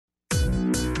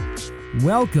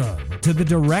Welcome to the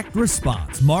Direct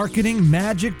Response Marketing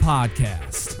Magic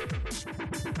Podcast.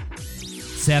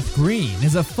 Seth Green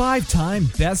is a 5-time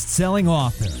best-selling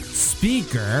author,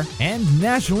 speaker, and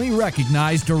nationally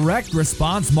recognized direct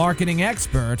response marketing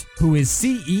expert who is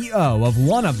CEO of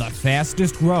one of the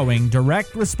fastest-growing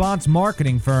direct response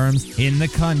marketing firms in the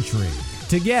country.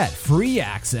 To get free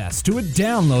access to a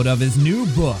download of his new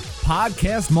book,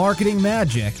 Podcast Marketing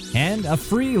Magic, and a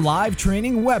free live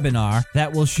training webinar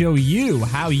that will show you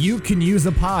how you can use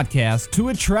a podcast to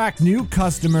attract new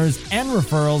customers and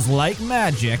referrals like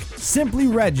magic, simply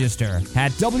register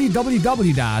at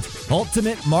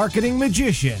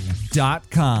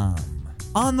www.ultimatemarketingmagician.com.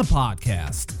 On the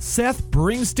podcast, Seth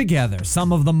brings together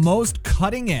some of the most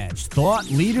cutting-edge thought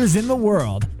leaders in the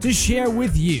world to share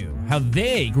with you how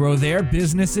they grow their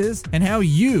businesses and how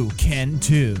you can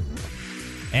too.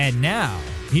 And now,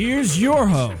 here's your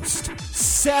host,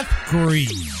 Seth Green.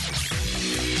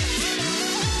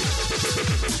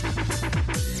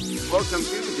 Welcome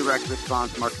to the Direct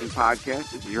Response Marketing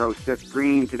Podcast. This is your host, Seth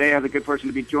Green. Today I have the good fortune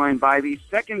to be joined by the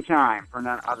second time for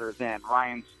none other than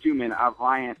Ryan Stewman of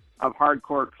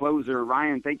Hardcore Closer.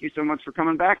 Ryan, thank you so much for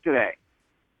coming back today.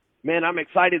 Man, I'm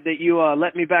excited that you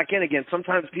let me back in again.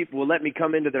 Sometimes people will let me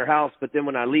come into their house, but then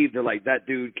when I leave, they're like, that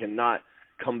dude cannot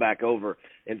come back over.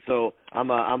 And so I'm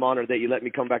honored that you let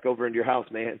me come back over into your house,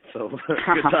 man. So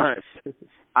good times.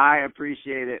 I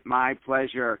appreciate it. My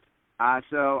pleasure.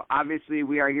 So obviously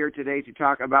we are here today to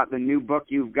talk about the new book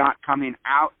you've got coming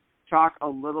out. Talk a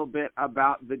little bit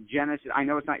about the genesis. I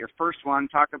know it's not your first one.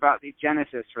 Talk about the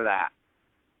genesis for that.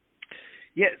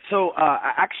 Yeah, so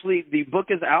actually the book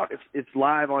is out. It's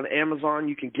live on Amazon.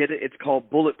 You can get it. It's called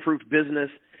Bulletproof Business.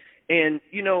 And,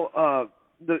 you know,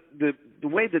 the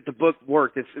way that the book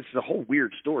worked, it's a whole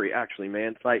weird story, actually,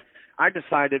 man. It's like I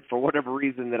decided for whatever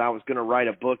reason that I was going to write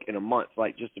a book in a month,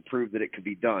 like just to prove that it could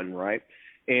be done, right?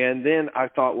 And then I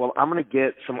thought, well, I'm going to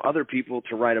get some other people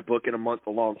to write a book in a month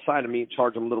alongside of me,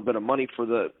 charge them a little bit of money for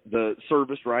the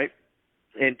service, right?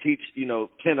 And teach,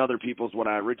 10 other people is what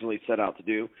I originally set out to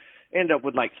do. End up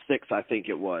with like 6, I think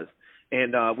it was.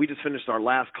 And we just finished our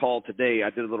last call today. I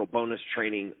did a little bonus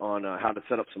training on how to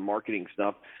set up some marketing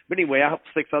stuff. But anyway, I helped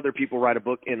 6 other people write a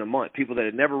book in a month. People that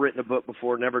had never written a book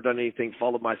before, never done anything,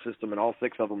 followed my system, and all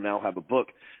 6 of them now have a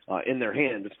book in their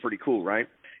hand. It's pretty cool, right?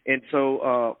 And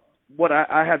so what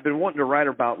I had been wanting to write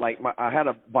about, I had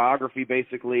a biography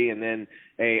basically, and then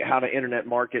a how to internet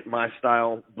market my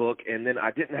style book, and then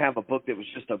I didn't have a book that was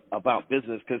just about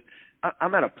business because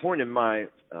I'm at a point in my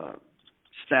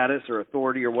status or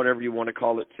authority or whatever you want to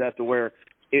call it, Seth, to where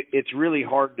it's really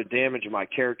hard to damage my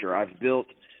character. I've built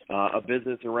a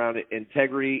business around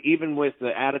integrity, even with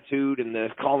the attitude and the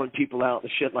calling people out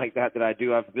and shit like that I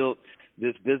do. I've built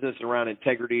this business around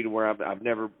integrity to where I've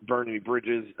never burned any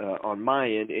bridges on my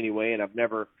end anyway, and I've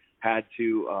never had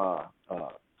to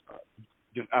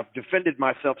I've defended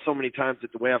myself so many times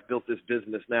that the way I've built this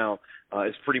business now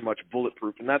is pretty much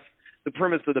bulletproof, and that's the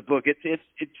premise of the book. It's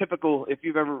typical. If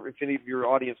any of your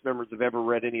audience members have ever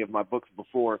read any of my books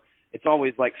before, it's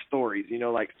always like stories,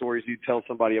 like stories you tell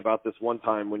somebody about this one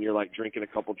time when you're like drinking a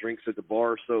couple drinks at the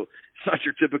bar. So it's not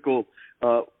your typical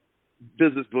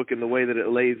business book in the way that it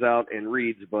lays out and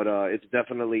reads, but it's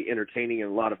definitely entertaining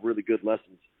and a lot of really good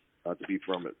lessons to be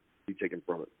taken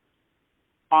from it.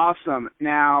 Awesome.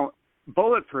 Now,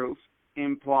 bulletproof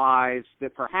implies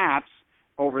that perhaps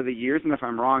over the years, and if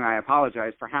I'm wrong, I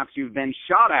apologize, perhaps you've been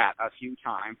shot at a few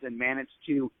times and managed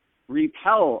to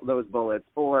repel those bullets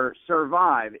or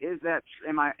survive. Is that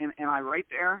am I right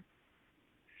there?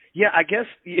 Yeah, I guess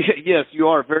yes, you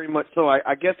are very much so.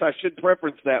 I guess I should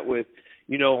preference that with,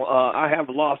 I have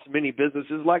lost many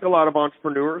businesses like a lot of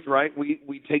entrepreneurs, right?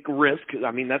 We take risk.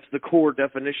 I mean, that's the core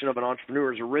definition of an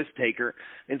entrepreneur, is a risk taker.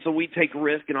 And so we take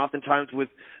risk, and oftentimes with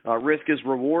risk is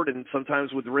reward, and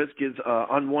sometimes with risk is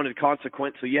unwanted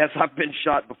consequence. So yes, I've been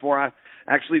shot before.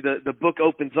 The book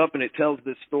opens up and it tells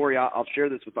this story. I'll share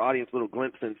this with the audience, a little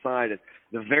glimpse inside. And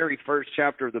the very first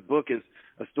chapter of the book is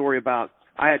a story about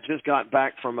I had just got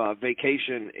back from a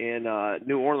vacation in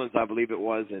New Orleans, I believe it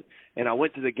was, and I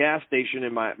went to the gas station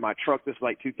in my truck. This was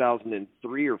like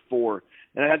 2003 or 4,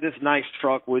 and I had this nice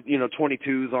truck with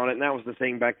 22s on it, and that was the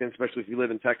thing back then, especially if you live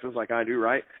in Texas like I do,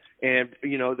 right? And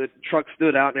the truck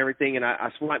stood out and everything, and I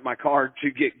swiped my card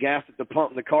to get gas at the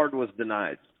pump, and the card was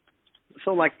denied.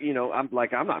 So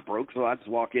I'm not broke, so I just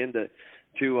walk in to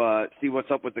see what's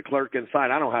up with the clerk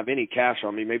inside. I don't have any cash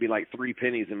on me, maybe like 3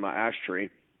 pennies in my ashtray.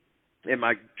 And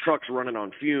my truck's running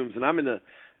on fumes, and I'm in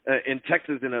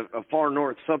Texas in a far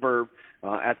north suburb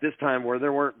at this time where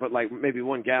there weren't but like maybe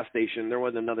one gas station. There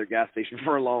wasn't another gas station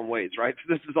for a long ways, right?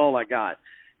 So this is all I got.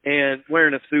 and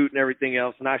wearing a suit and everything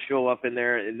else. And I show up in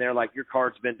there, and they're like, your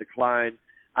card's been declined.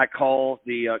 I call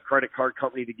the credit card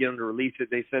company to get them to release it.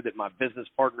 They said that my business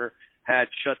partner had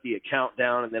shut the account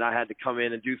down and that I had to come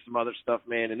in and do some other stuff,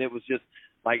 man. And it was just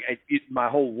like my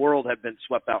whole world had been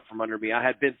swept out from under me. I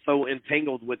had been so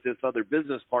entangled with this other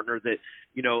business partner that,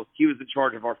 he was in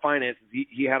charge of our finances.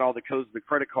 He had all the codes of the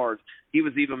credit cards. He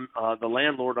was even the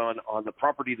landlord on the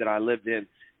property that I lived in,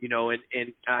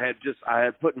 and I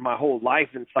had put my whole life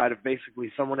inside of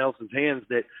basically someone else's hands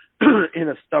that in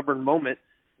a stubborn moment,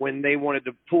 when they wanted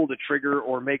to pull the trigger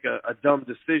or make a dumb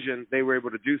decision, they were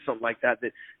able to do something like that.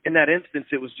 That in that instance,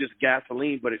 it was just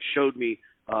gasoline, but it showed me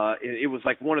it was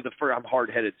like one of the first. I'm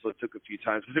hard-headed, so it took a few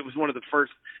times. But it was one of the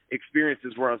first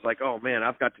experiences where I was like, oh, man,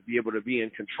 I've got to be able to be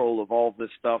in control of all this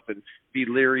stuff and be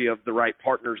leery of the right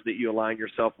partners that you align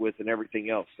yourself with and everything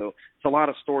else. So it's a lot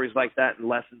of stories like that and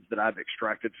lessons that I've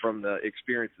extracted from the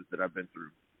experiences that I've been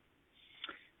through.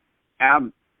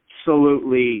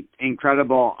 Absolutely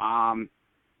incredible.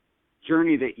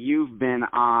 Journey that you've been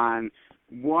on.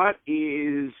 What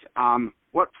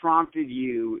prompted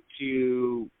you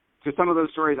to some of those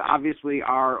stories obviously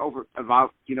are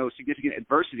about significant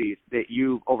adversities that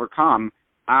you've overcome.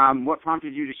 What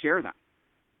prompted you to share them?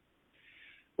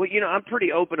 Well, I'm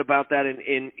pretty open about that,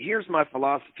 and here's my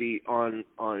philosophy on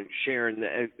sharing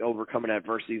overcoming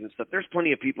adversities and stuff. There's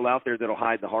plenty of people out there that'll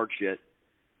hide the hard shit.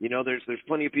 There's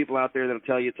plenty of people out there that'll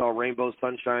tell you it's all rainbows,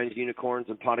 sunshines, unicorns,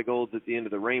 and pot of golds at the end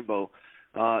of the rainbow.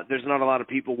 There's not a lot of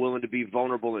people willing to be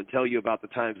vulnerable and tell you about the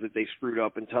times that they screwed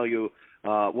up and tell you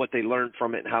what they learned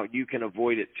from it and how you can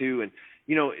avoid it too. And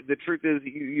the truth is,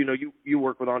 you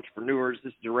work with entrepreneurs.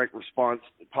 This direct response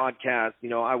podcast.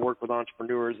 I work with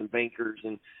entrepreneurs and bankers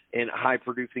and high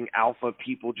producing alpha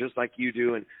people just like you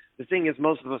do. And the thing is,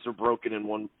 most of us are broken in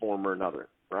one form or another,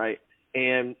 right?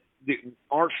 And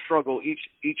our struggle,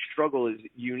 each struggle is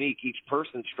unique. Each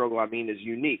person's struggle, is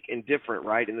unique and different,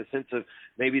 right? In the sense of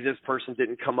maybe this person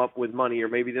didn't come up with money, or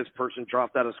maybe this person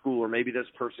dropped out of school, or maybe this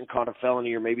person caught a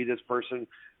felony, or maybe this person,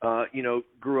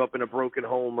 grew up in a broken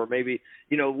home, or maybe,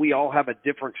 we all have a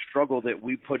different struggle that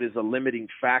we put as a limiting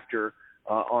factor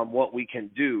on what we can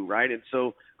do, right? And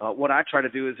so what I try to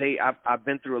do is, hey, I've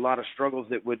been through a lot of struggles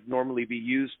that would normally be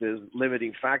used as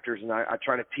limiting factors, and I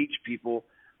try to teach people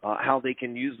how they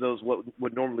can use those, what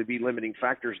would normally be limiting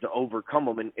factors, to overcome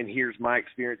them. And here's my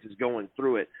experiences going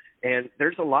through it. And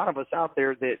there's a lot of us out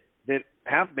there that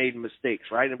have made mistakes,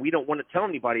 right? And we don't want to tell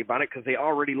anybody about it because they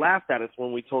already laughed at us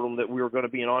when we told them that we were going to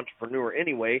be an entrepreneur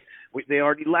anyway. They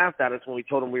already laughed at us when we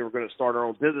told them we were going to start our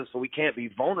own business. So we can't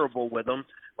be vulnerable with them,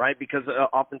 right? Because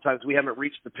oftentimes we haven't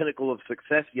reached the pinnacle of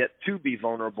success yet to be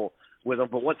vulnerable with them.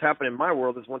 But what's happened in my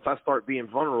world is once I start being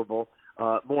vulnerable,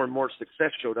 more and more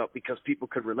success showed up because people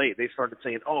could relate. They started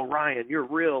saying, oh, Ryan, you're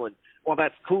real, and well,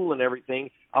 that's cool and everything.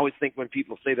 I always think when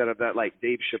people say that of that, like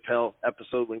Dave Chappelle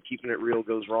episode when keeping it real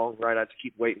goes wrong, right? I just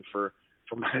keep waiting for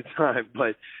my time.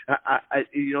 But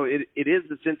it is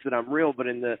the sense that I'm real, but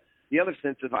in the other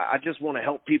sense of I just want to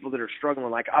help people that are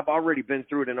struggling. Like, I've already been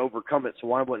through it and overcome it, so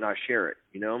why wouldn't I share it?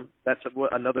 That's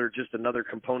another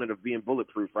component of being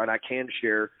bulletproof, right? I can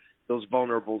share those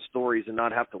vulnerable stories and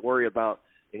not have to worry about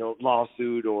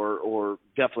lawsuit or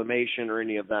defamation or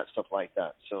any of that stuff like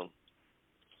that. So,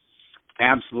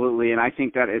 absolutely, and I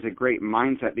think that is a great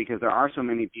mindset because there are so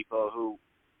many people who,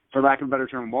 for lack of a better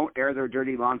term, won't air their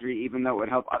dirty laundry, even though it would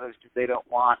help others, because they don't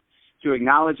want to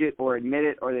acknowledge it or admit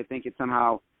it, or they think it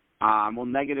somehow will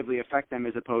negatively affect them,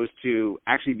 as opposed to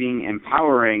actually being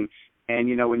empowering. And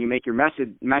when you make your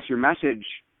message,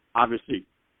 obviously,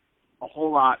 a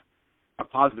whole lot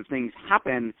of positive things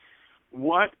happen.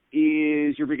 What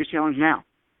is your biggest challenge now?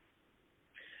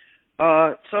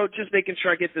 So just making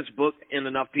sure I get this book in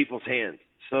enough people's hands.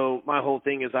 So my whole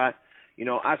thing is I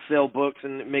sell books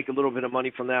and make a little bit of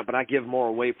money from that, but I give more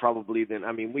away probably than,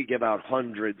 we give out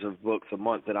hundreds of books a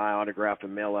month that I autograph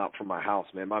and mail out from my house,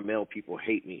 man. My mail people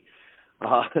hate me.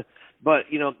 But,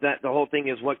 that the whole thing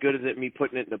is, what good is it me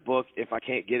putting it in a book if I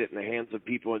can't get it in the hands of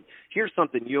people? And here's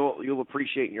something you'll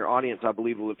appreciate, and your audience, I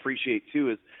believe, will appreciate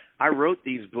too, is I wrote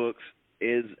these books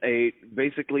is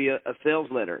basically a sales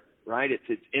letter, right?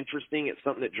 It's interesting. It's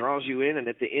something that draws you in. And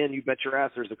at the end, you bet your ass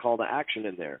there's a call to action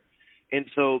in there. And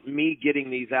so me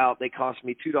getting these out, they cost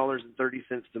me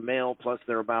 $2.30 to mail, plus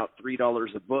they're about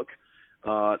 $3 a book.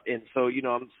 And so,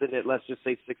 I'm sitting at, let's just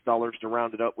say $6 to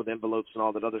round it up with envelopes and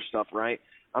all that other stuff, right?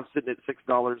 I'm sitting at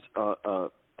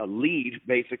 $6 a lead,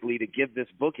 basically, to give this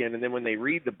book in. And then when they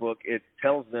read the book, it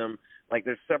tells them, like,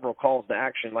 there's several calls to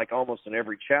action, like almost in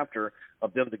every chapter,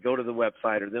 of them to go to the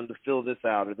website, or them to fill this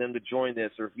out, or them to join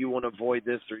this, or if you want to avoid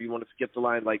this, or you want to skip the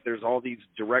line, like there's all these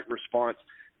direct response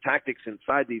tactics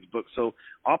inside these books. So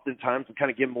oftentimes, I'm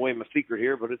kind of giving away my secret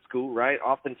here, but it's cool, right?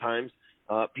 Oftentimes,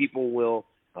 people will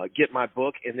get my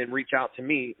book and then reach out to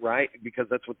me, right? Because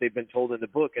that's what they've been told in the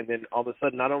book. And then all of a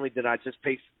sudden, not only did I just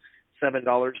pay $7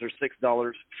 or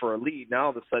 $6 for a lead, now all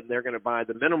of a sudden they're going to buy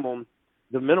the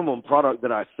minimum product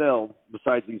that I sell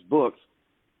besides these books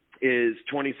is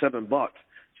 $27.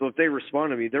 So if they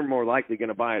respond to me, they're more likely going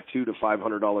to buy a $200 to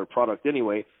 $500 product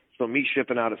anyway. So me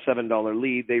shipping out a $7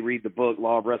 lead, they read the book,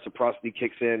 law of reciprocity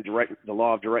kicks in, the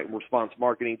law of direct response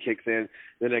marketing kicks in.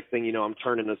 The next thing you know, I'm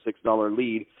turning a $6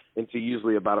 lead into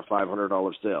usually about a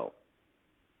 $500 sale.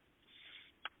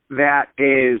 That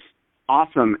is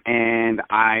awesome. And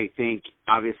I think,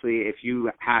 obviously, if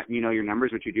you have, your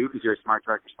numbers, which you do because you're a smart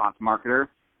direct response marketer,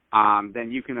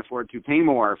 then you can afford to pay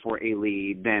more for a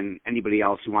lead than anybody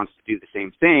else who wants to do the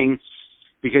same thing,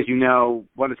 because you know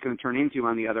what it's going to turn into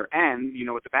on the other end. You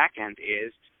know what the back end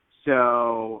is.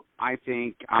 So I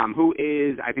think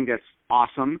I think that's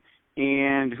awesome.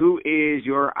 And who is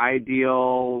your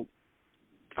ideal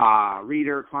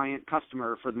reader, client,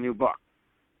 customer for the new book?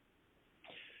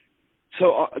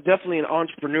 So definitely an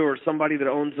entrepreneur, somebody that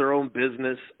owns their own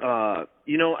business.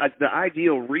 The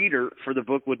ideal reader for the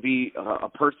book would be a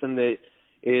person that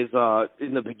is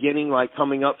in the beginning, like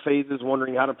coming up phases,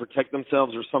 wondering how to protect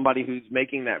themselves, or somebody who's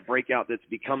making that breakout that's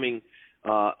becoming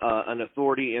an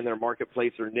authority in their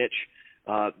marketplace or niche.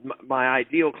 My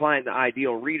ideal client, the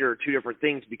ideal reader, are two different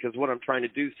things, because what I'm trying to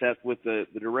do, Seth, with the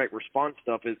direct response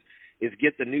stuff is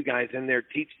get the new guys in there,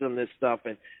 teach them this stuff.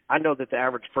 And I know that the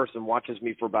average person watches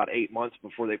me for about 8 months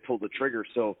before they pull the trigger.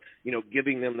 So,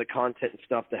 giving them the content and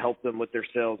stuff to help them with their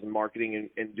sales and marketing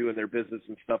and doing their business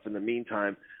and stuff in the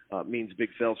meantime means big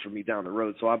sales for me down the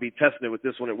road. So I'll be testing it with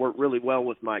this one. It worked really well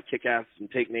with my Kick-Ass and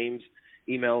Take Names,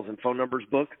 Emails, and Phone Numbers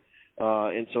book.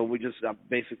 And so I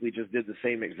basically just did the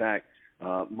same exact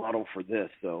model for this.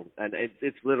 So, and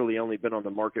it's literally only been on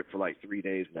the market for like 3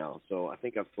 days now. So I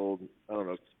think I've sold,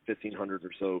 1,500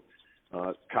 or so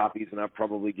copies, and I've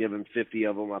probably given 50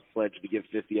 of them. I've pledged to give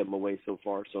 50 of them away so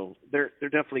far. So they're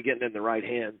definitely getting in the right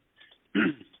hands.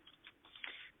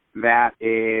 That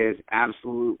is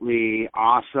absolutely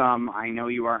awesome. I know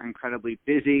you are incredibly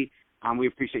busy. We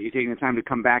appreciate you taking the time to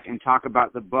come back and talk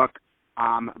about the book.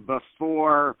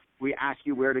 Before we ask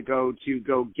you where to go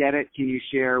get it, can you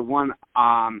share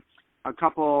a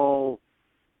couple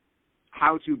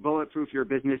how to bulletproof your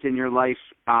business in your life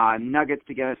nuggets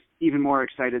to get us even more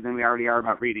excited than we already are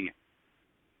about reading it?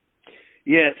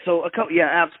 Yeah,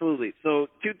 absolutely. So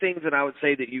 2 things that I would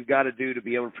say that you've got to do to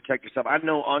be able to protect yourself. I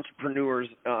know entrepreneurs,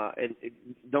 and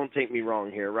don't take me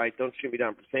wrong here, right? Don't shoot me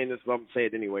down for saying this, but I'm going to say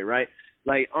it anyway, right?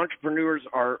 Like, entrepreneurs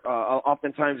are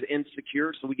oftentimes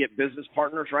insecure, so we get business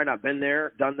partners, right? I've been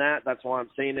there, done that. That's why I'm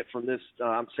saying it from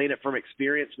I'm saying it from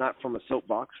experience, not from a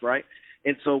soapbox, right?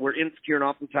 And so we're insecure, and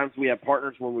oftentimes we have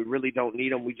partners when we really don't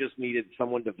need them. We just needed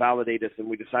someone to validate us, and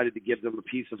we decided to give them a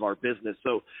piece of our business.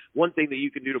 So one thing that you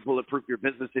can do to bulletproof your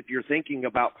business, if you're thinking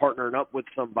about partnering up with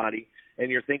somebody and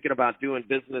you're thinking about doing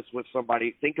business with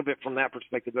somebody, think of it from that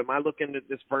perspective. Am I looking at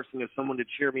this person as someone to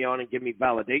cheer me on and give me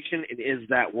validation, and is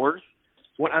that worth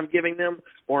what I'm giving them,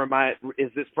 or is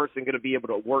this person going to be able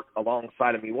to work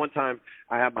alongside of me? One time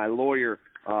I had my lawyer,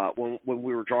 when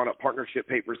we were drawing up partnership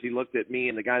papers, he looked at me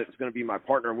and the guy that was going to be my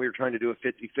partner, and we were trying to do a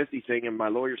 50-50 thing, and my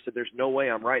lawyer said, there's no way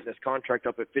I'm writing this contract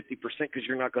up at 50% because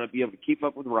you're not going to be able to keep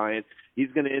up with Ryan. He's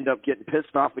going to end up getting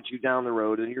pissed off at you down the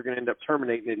road, and you're going to end up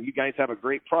terminating it, and you guys have a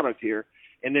great product here.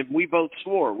 And then we both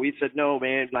swore. We said, no,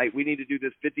 man, we need to do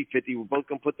this 50-50. We're both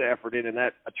going to put the effort in, and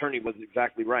that attorney was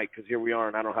exactly right, because here we are,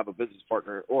 and I don't have a business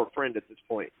partner or a friend at this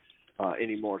point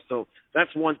anymore. So that's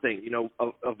one thing,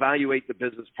 evaluate the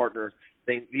business partner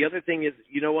thing. The other thing is,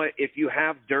 you know what, if you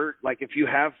have dirt, if you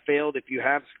have failed, if you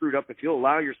have screwed up, if you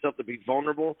allow yourself to be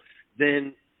vulnerable,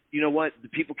 then you know what, the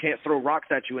people can't throw rocks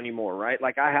at you anymore, right?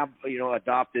 Like I have,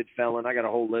 adopted, felon. I got a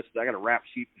whole list. I got a rap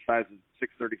sheet the size of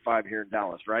 635 here in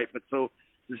Dallas, right? But so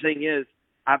the thing is,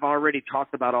 I've already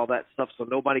talked about all that stuff, so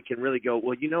nobody can really go,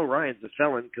 well, Ryan's a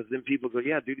felon, because then people go,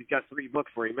 yeah, dude, he's got 3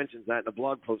 books where he mentions that in a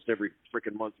blog post every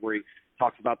freaking month where he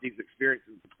talks about these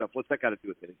experiences and stuff. What's that got to do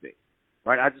with anything?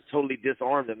 Right? I just totally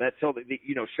disarmed him. That's totally,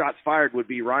 shots fired would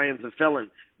be Ryan's a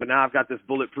felon, but now I've got this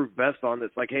bulletproof vest on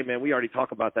that's like, hey, man, we already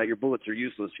talked about that. Your bullets are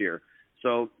useless here.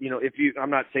 So,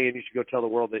 I'm not saying you should go tell the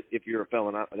world that if you're a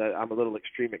felon. I'm a little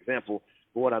extreme example,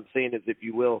 but what I'm saying is if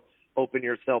you will, open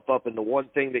yourself up, and the one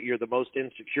thing that you're the most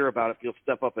insecure about, if you'll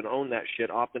step up and own that shit,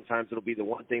 oftentimes it'll be the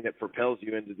one thing that propels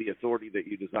you into the authority that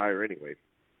you desire anyway.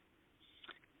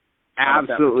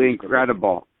 Absolutely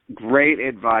incredible. Great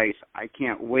advice. I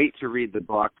can't wait to read the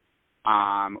book.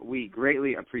 We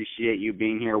greatly appreciate you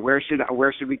being here. Where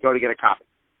should we go to get a copy?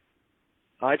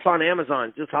 It's on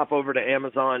Amazon. Just hop over to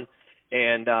Amazon,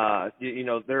 and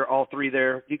they're all three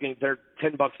there. They're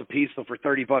 $10 a piece, so for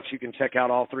 $30 you can check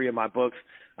out all three of my books.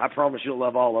 I promise you'll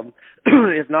love all of them.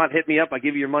 If not, hit me up. I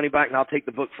give you your money back, and I'll take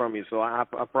the book from you. So I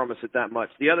promise it that much.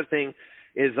 The other thing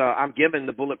is I'm giving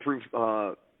the Bulletproof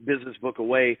business book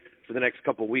away for the next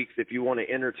couple of weeks. If you want to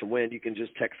enter to win, you can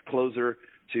just text CLOSER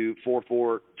to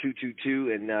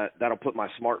 44222, and that'll put my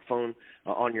smartphone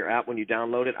on your app when you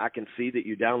download it. I can see that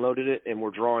you downloaded it, and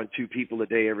we're drawing 2 people a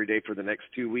day every day for the next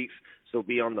 2 weeks. So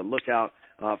be on the lookout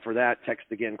for that. Text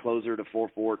again CLOSER to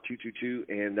 44222,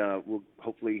 and we'll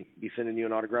hopefully be sending you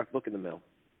an autographed book in the mail.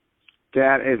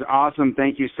 That is awesome.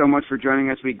 Thank you so much for joining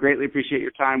us. We greatly appreciate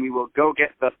your time. We will go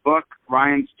get the book.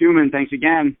 Ryan Stewman, thanks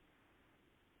again.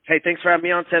 Hey, thanks for having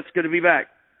me on, Seth. It's good to be back.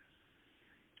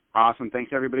 Awesome.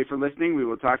 Thanks, everybody, for listening. We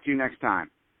will talk to you next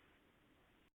time.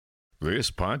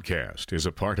 This podcast is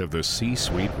a part of the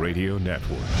C-Suite Radio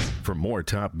Network. For more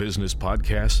top business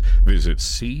podcasts, visit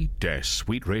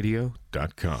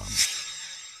c-suiteradio.com.